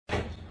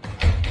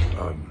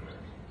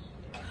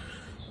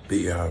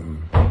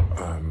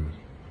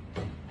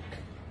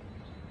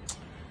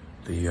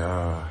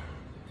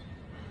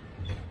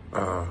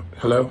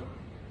hello?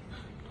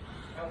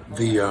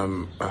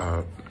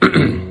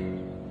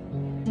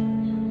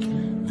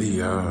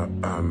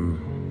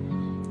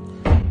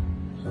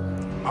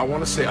 I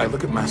want to say, I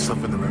look at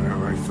myself in the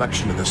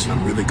reflection of this and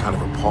I'm really kind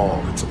of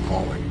appalled. It's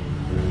appalling.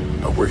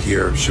 We're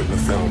here shooting a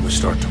film. We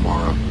start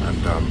tomorrow,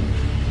 and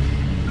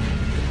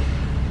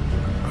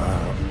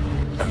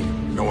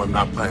no, I'm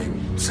not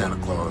playing Santa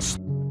Claus.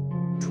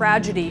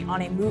 Tragedy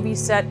on a movie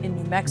set in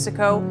New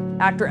Mexico.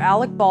 Actor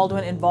Alec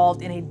Baldwin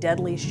involved in a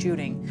deadly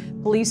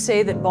shooting. Police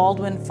say that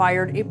Baldwin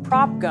fired a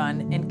prop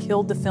gun and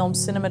killed the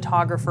film's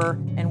cinematographer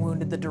and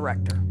wounded the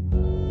director.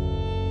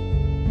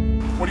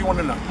 What do you want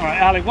to know? All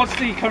right, Alec, what's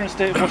the current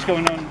state of what's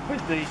going on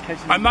with the case?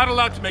 I'm not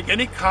allowed to make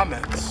any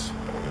comments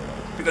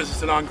because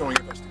it's an ongoing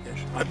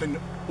investigation. I've been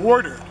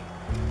ordered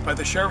by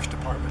the Sheriff's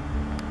Department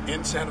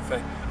in Santa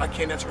Fe. I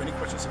can't answer any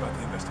questions about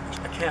the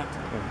investigation. I can't.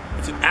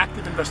 It's an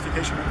active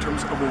investigation in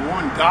terms of a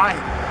woman dying.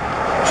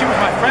 She was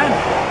my friend.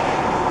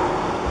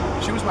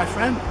 She was my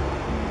friend.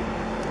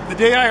 The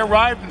day I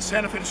arrived in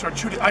Santa Fe to start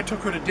shooting, I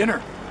took her to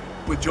dinner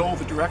with Joel,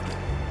 the director.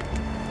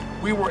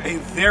 We were a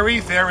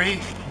very,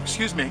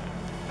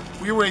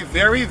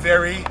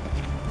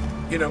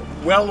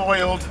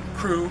 well-oiled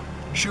crew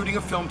shooting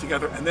a film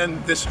together, and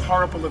then this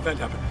horrible event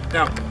happened.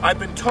 Now, I've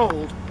been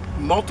told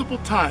multiple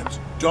times,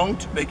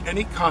 don't make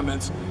any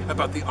comments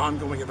about the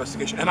ongoing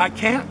investigation, and I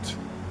can't.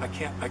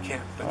 That's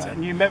it.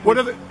 And you met what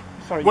with,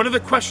 are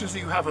the questions that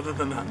you have other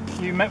than that?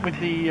 You met with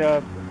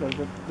I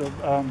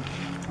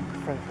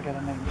forget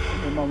her name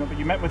at the moment, but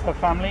you met with her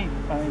family?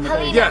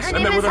 Helena. Yes, her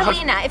name is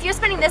Helena. If you're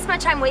spending this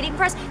much time waiting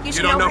for us, you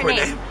should know her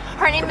name.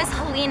 Her name is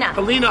Helena.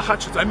 Helena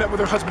Hutchins. I met with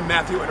her husband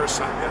Matthew and her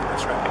son. Yeah,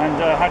 that's right. And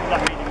how did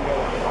that meeting go?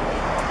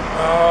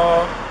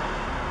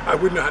 I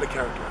wouldn't know how to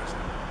characterize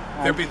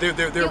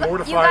it. They're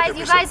mortified.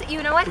 You guys,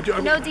 you know what?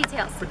 No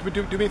details. But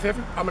do me a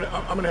favor. I'm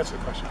gonna answer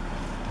the question.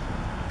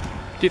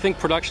 Do you think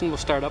production will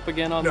start up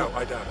again on? No,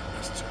 I doubt it.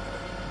 Necessarily.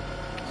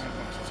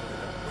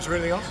 Was there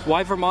anything else?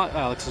 Why Vermont,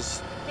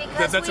 Alex?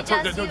 Because that's no,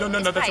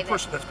 that's a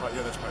person. That's private.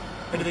 Yeah, that's private.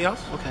 Anything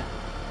else? Okay.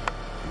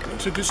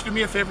 So just do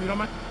me a favor, you don't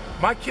mind?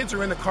 My kids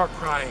are in the car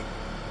crying.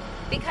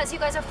 Because you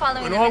guys are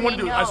following and them, all I and want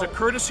to do, know. as a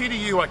courtesy to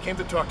you, I came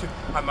to talk to you.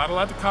 I'm not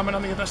allowed to comment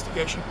on the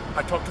investigation.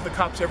 I talk to the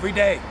cops every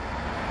day.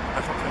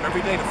 I talk to them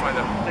every day to find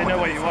out. They know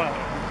where you are.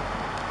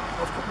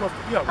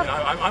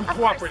 I'm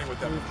cooperating with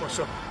them, of course.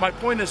 So my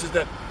point is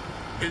that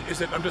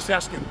I'm just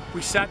asking you,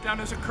 we sat down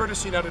as a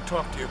courtesy now to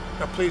talk to you.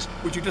 Now please,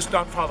 would you just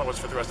not follow us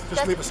for the rest of it?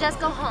 Just leave us alone. Just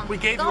go home. We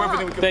gave you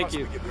everything we could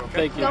possibly give you,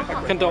 okay? Thank you.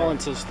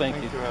 Condolences, thank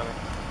you.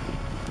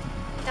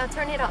 Now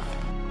turn it off.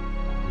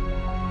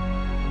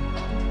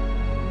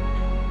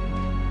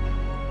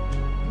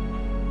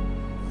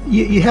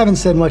 You haven't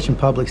said much in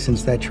public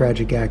since that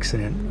tragic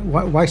accident.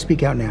 Why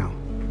speak out now?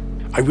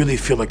 I really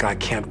feel like I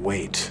can't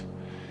wait.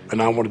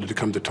 And I wanted to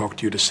come to talk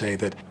to you to say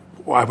that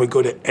I would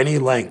go to any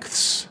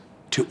lengths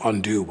to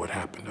undo what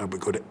happened. I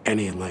would go to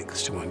any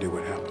lengths to undo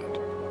what happened.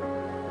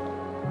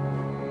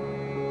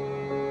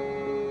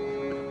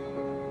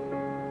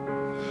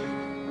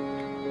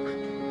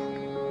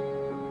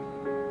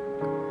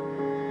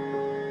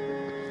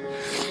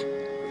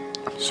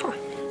 Sorry.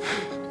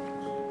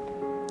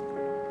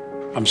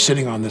 I'm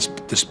sitting on this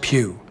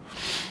pew,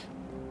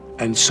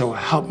 and so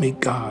help me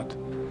God.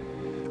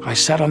 I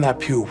sat on that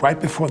pew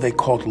right before they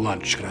called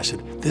lunch, and I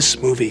said,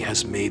 this movie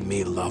has made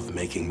me love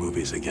making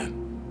movies again.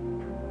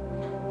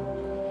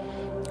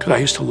 Because I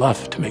used to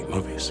love to make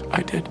movies.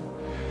 I did.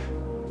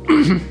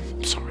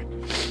 Sorry.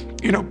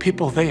 You know,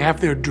 people, they have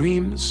their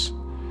dreams.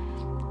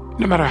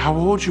 No matter how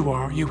old you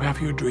are, you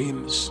have your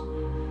dreams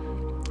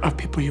of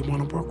people you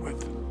want to work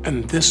with.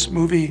 And this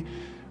movie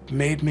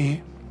made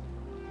me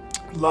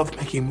love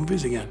making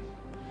movies again.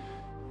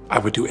 I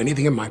would do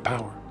anything in my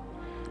power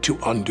to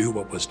undo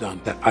what was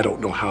done. I don't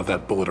know how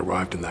that bullet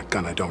arrived in that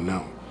gun, I don't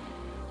know.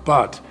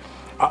 But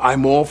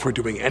I'm all for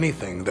doing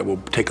anything that will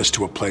take us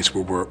to a place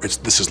where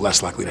this is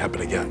less likely to happen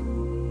again.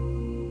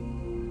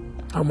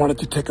 I wanted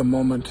to take a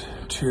moment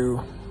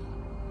to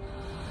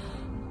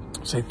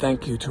say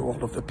thank you to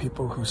all of the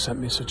people who sent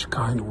me such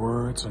kind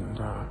words and,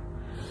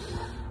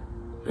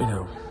 you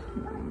know,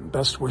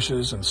 best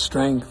wishes and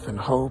strength and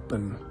hope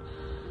and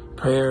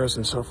prayers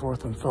and so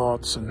forth and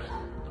thoughts and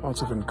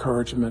lots of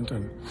encouragement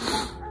and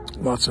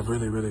lots of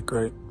really, really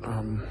great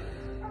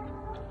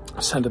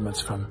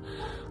sentiments from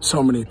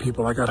so many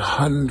people. I got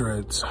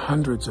hundreds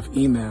of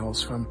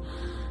emails from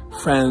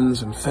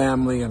friends and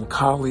family and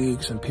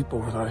colleagues and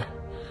people that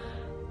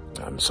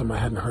some I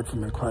hadn't heard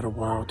from in quite a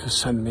while, to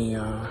send me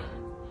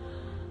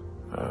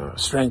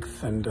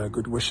strength and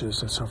good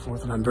wishes and so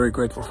forth, and I'm very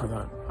grateful for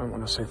that. I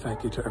want to say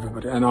thank you to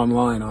everybody. And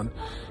online on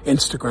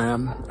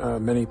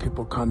Instagram, many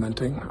people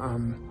commenting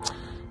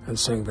and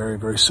saying very,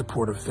 very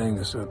supportive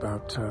things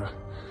about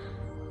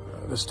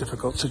this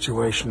difficult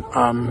situation.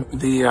 I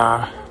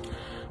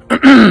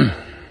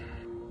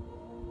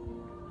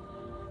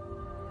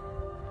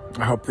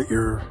hope that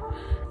you're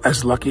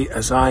as lucky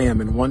as I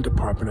am in one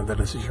department, and that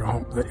is you're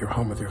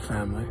home with your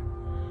family.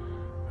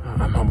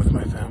 I'm home with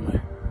my family,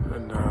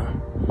 and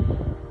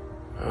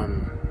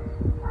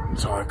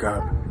that's all I've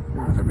got.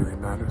 That really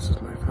matters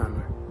is my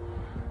family,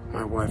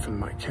 my wife and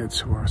my kids,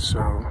 who are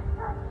so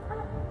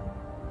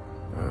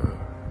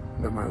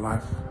they're my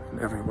life in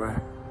every way.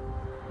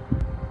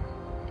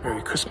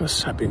 Merry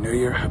Christmas, Happy New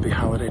Year, Happy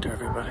Holiday to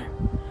everybody,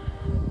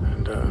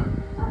 and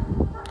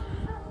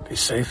be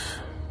safe.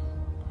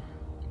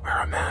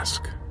 Wear a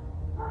mask.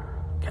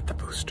 Get the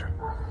booster.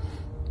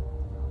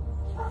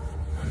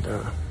 And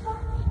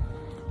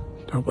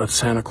don't let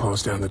Santa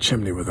Claus down the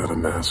chimney without a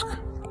mask.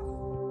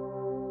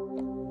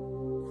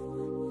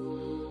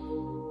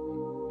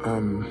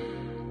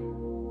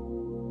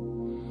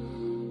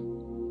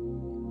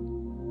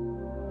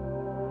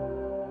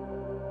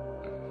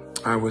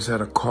 I was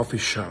at a coffee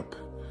shop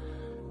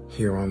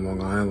here on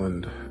Long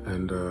Island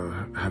and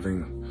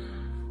having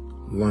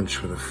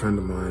lunch with a friend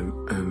of mine,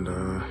 and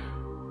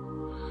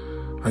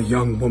a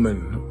young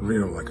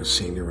woman, like a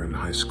senior in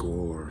high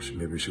school, or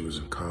maybe she was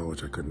in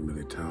college, I couldn't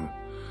really tell.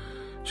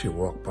 She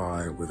walked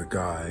by with a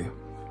guy.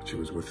 She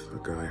was with a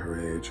guy her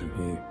age,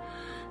 and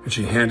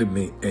she handed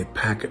me a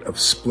packet of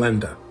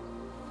Splenda.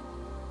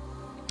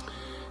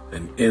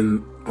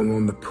 And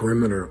along the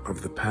perimeter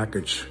of the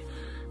package,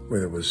 where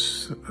there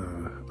was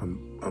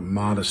a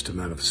modest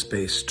amount of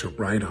space to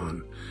write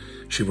on,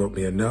 she wrote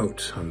me a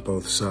note on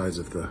both sides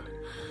of the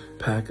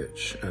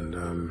package, and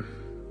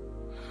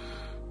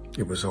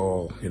it was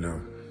all,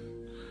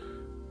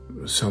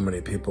 so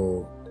many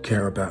people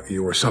care about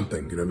you or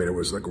something, it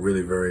was like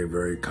really very,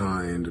 very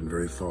kind and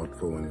very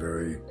thoughtful and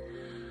very,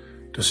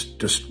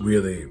 just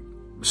really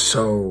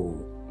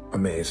so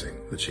amazing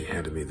that she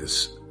handed me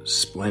this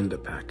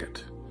Splenda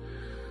packet.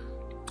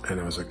 And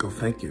I was like, oh,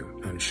 thank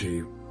you. And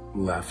she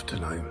left,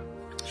 and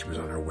she was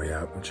on her way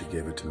out when she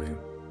gave it to me.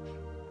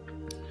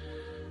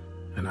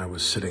 And I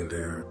was sitting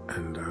there,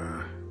 and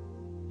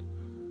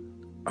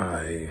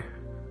I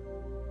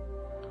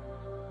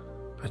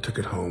took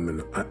it home,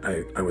 and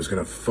I was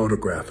going to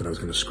photograph it. I was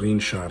going to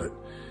screenshot it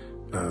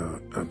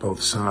on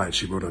both sides.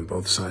 She wrote on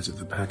both sides of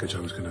the package. I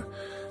was going to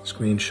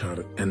screenshot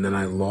it, and then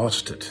I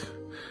lost it.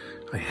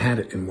 I had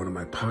it in one of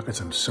my pockets.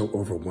 I'm so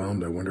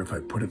overwhelmed. I wonder if I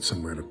put it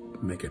somewhere to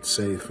make it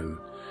safe, and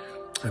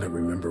I don't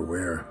remember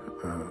where.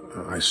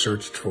 I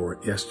searched for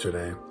it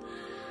yesterday,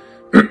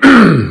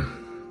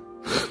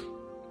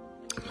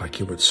 like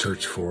you would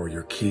search for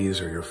your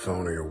keys or your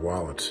phone or your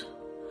wallet.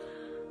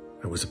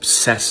 I was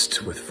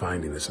obsessed with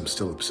finding this. I'm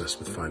still obsessed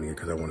with finding it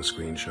because I want to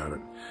screenshot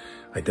it.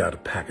 I doubt a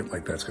packet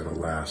like that's going to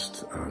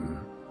last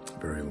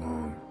very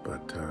long,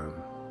 but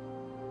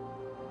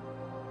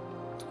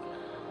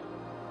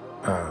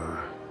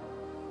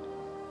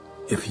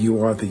if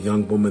you are the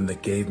young woman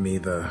that gave me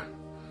the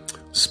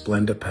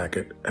Splenda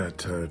packet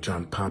at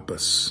John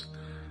Pappas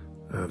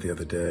the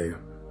other day,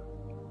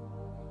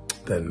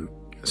 then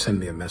send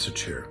me a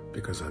message here,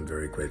 because I'm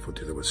very grateful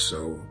to you. That was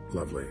so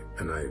lovely,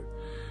 and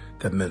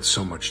that meant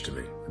so much to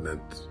me. It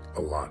meant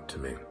a lot to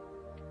me.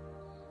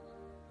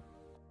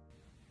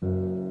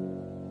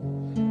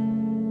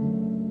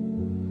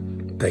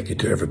 Thank you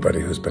to everybody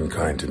who's been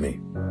kind to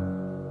me.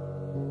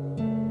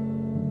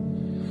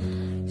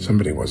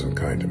 Somebody wasn't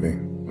kind to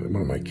me.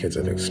 One of my kids,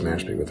 I think,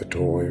 smashed me with a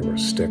toy or a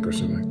stick or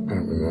something. I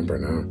don't remember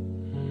now.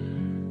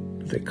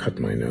 They cut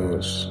my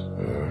nose.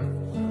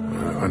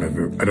 I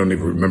don't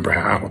even remember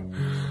how.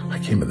 I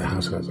came in the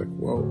house and I was like,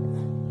 whoa.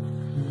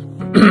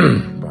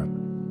 But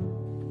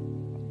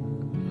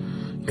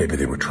maybe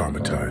they were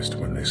traumatized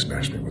when they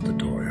smashed me with the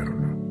toy. I don't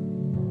know.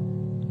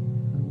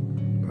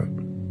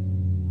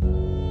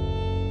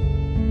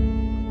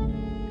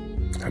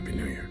 But Happy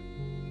New Year.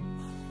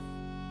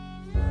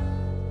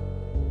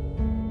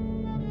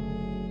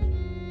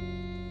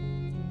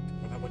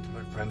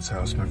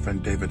 House, my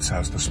friend David's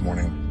house this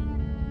morning.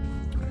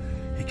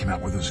 He came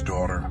out with his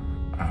daughter,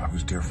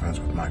 who's dear friends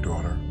with my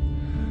daughter,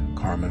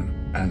 Carmen,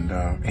 and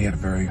he had a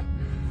very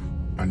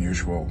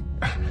unusual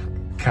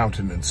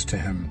countenance to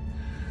him.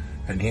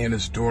 And he and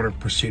his daughter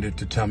proceeded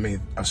to tell me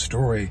a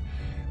story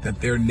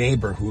that their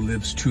neighbor, who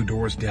lives 2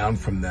 doors down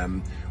from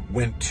them,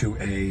 went to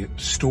a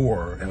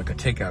store, like a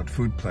takeout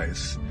food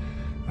place,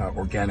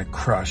 Organic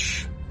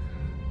Crush,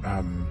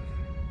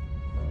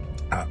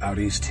 out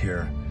east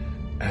here,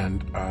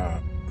 and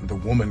the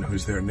woman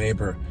who's their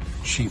neighbor,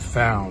 she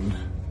found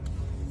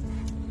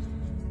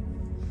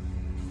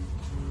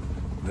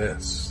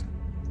this.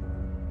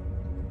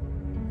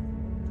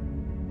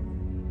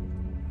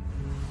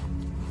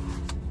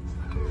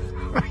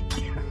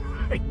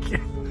 I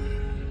can't.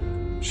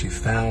 She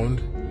found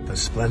the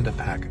Splenda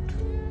packet.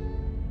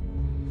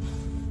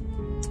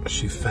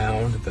 She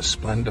found the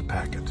Splenda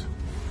packet.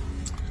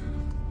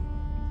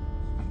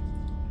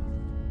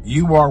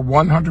 You are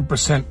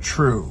 100%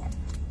 true.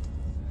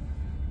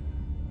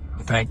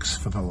 Thanks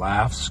for the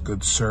laughs,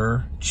 good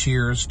sir.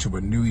 Cheers to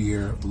a new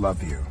year.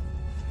 Love you.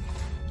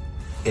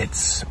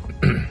 It's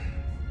the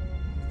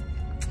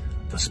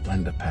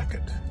Splenda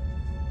packet.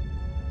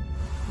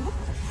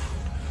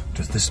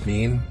 Does this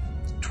mean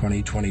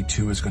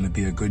 2022 is going to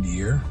be a good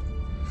year?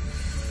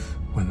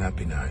 Wouldn't that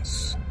be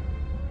nice?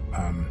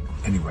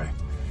 Anyway,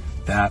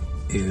 that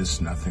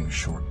is nothing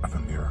short of a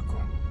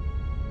miracle.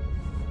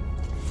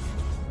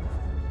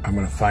 I'm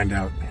going to find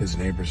out his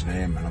neighbor's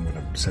name and I'm going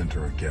to send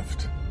her a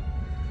gift.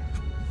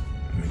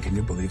 I mean, can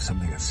you believe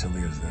something as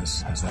silly as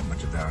this has that much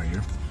value?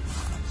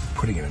 I'm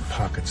putting it in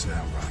pockets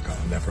now where like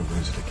I'll never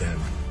lose it again.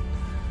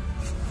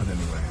 But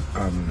anyway,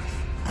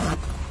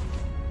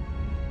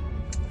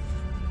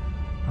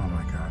 oh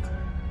my God.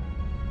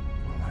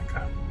 Oh my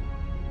God.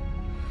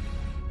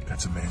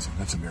 That's amazing.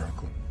 That's a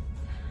miracle.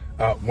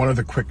 One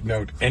other quick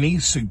note, any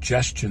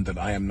suggestion that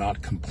I am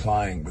not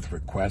complying with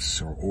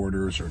requests or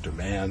orders or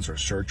demands or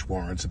search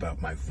warrants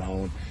about my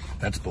phone,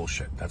 that's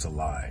bullshit. That's a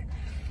lie.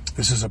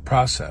 This is a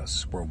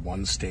process where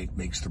one state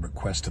makes the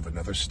request of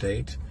another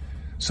state.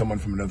 Someone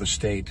from another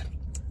state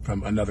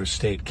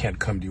can't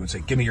come to you and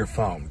say, give me your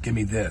phone, give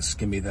me this,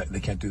 give me that.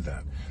 They can't do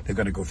that. They've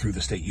got to go through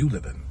the state you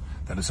live in.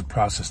 That is a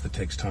process that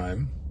takes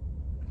time.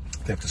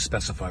 They have to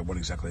specify what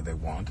exactly they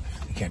want.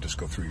 You can't just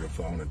go through your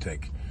phone and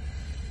take,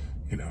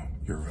 you know,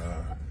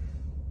 your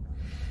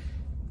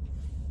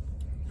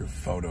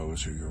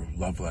photos or your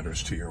love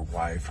letters to your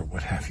wife or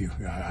what have you.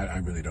 I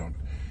really don't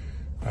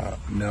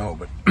know,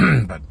 but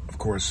but of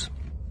course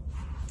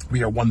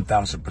we are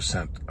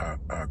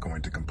 1,000%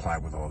 going to comply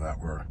with all that.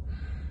 We're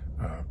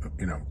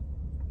you know,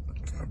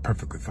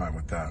 perfectly fine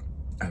with that,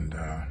 and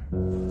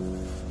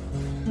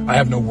I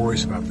have no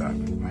worries about that.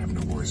 I have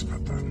no worries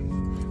about that.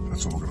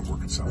 That's all going to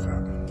work itself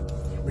out,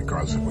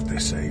 regardless of what they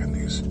say in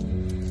these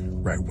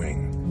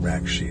right-wing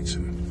rag sheets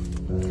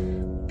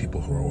and people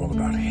who are all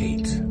about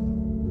hate.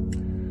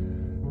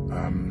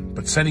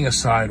 But setting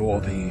aside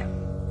all the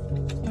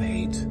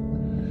hate,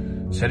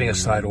 setting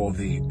aside all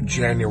the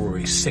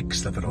January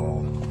 6th of it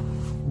all,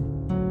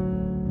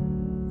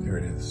 there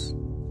it is.